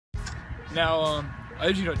Now, I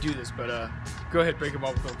usually don't do this, but go ahead, break them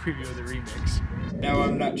up with a preview of the remix. Now,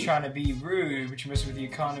 I'm not trying to be rude, but you're messing with the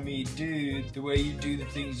economy, dude. The way you do the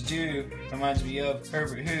things do reminds me of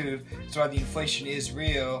Herbert Hoover. That's why the inflation is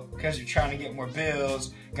real, because you're trying to get more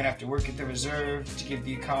bills. Gonna have to work at the reserve to give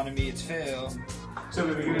the economy its fill. So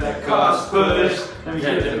we give that cost push, and we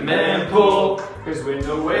get the demand pull, because when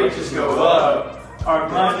the wages go up, our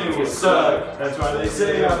money will suck. That's why they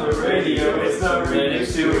say on the radio, it's the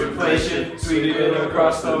remix to inflation, sweeping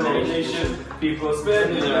across the whole nation. People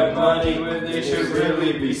spending that money when they should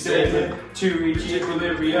really be saving. To reach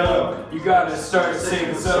equilibrium, you gotta start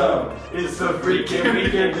saving some. It's the freaking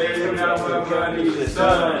weekend, baby, now my money is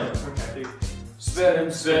done.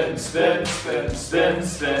 Spend, spend, spend, spend, spend,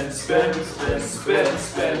 spend, spend, spend, spend,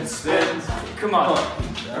 spend, spend. Come on.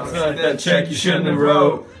 That's like that check you shouldn't have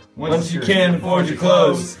wrote. Once you can't afford your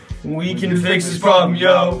clothes, we can fix this problem,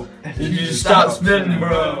 yo. If you just stop spending,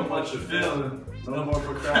 bro. What you're feeling, no more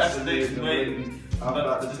procrastinating, waiting. I'm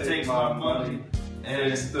about to take my money, and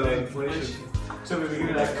it's the inflation. So we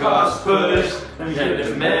give that cost push, and we get the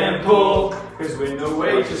demand pull, because when the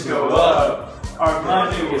wages go up, our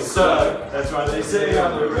money will suck. That's why they say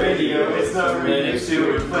on the radio, it's the remix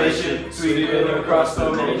to inflation, sweeping across the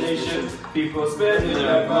whole nation. People spending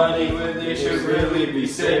that money when they should really be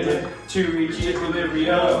saving. To reach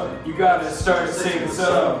equilibrium, you gotta start saving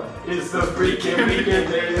some. It's the freaking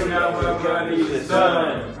weekend, baby, now my money is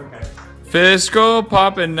done. Fiscal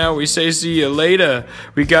poppin', now we say see you later.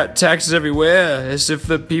 We got taxes everywhere, as if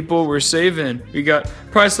the people were saving. We got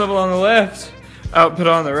price level on the left, output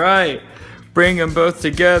on the right. Bring them both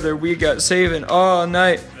together, we got saving all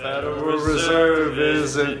night. Federal Reserve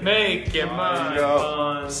isn't making money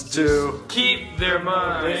funds to keep their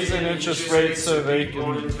money, raising interest rates so they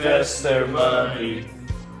can invest their money.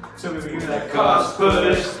 So we give that cost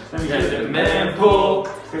push, and we get the demand pull,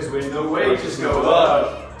 because when the wages go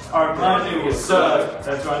up, our money will suck.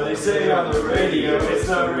 That's why they say on the radio, it's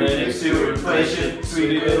the remix to inflation,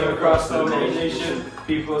 sweeping across the whole nation.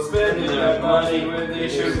 People spending that money when they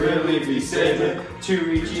should really be saving. To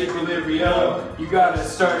reach equilibrium, you gotta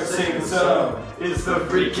start saving some. It's the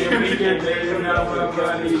freaking weekend, baby, now my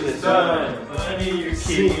money is done. Money you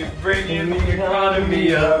keep bringing the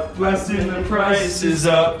economy up, blessing the prices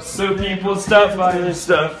up, so people stop buying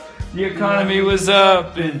stuff. The economy was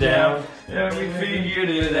up and down, and we figured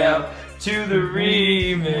it out. To the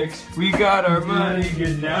remix, we got our money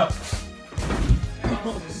getting out.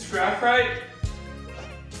 Is this scrap right?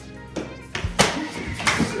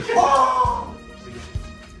 Oh!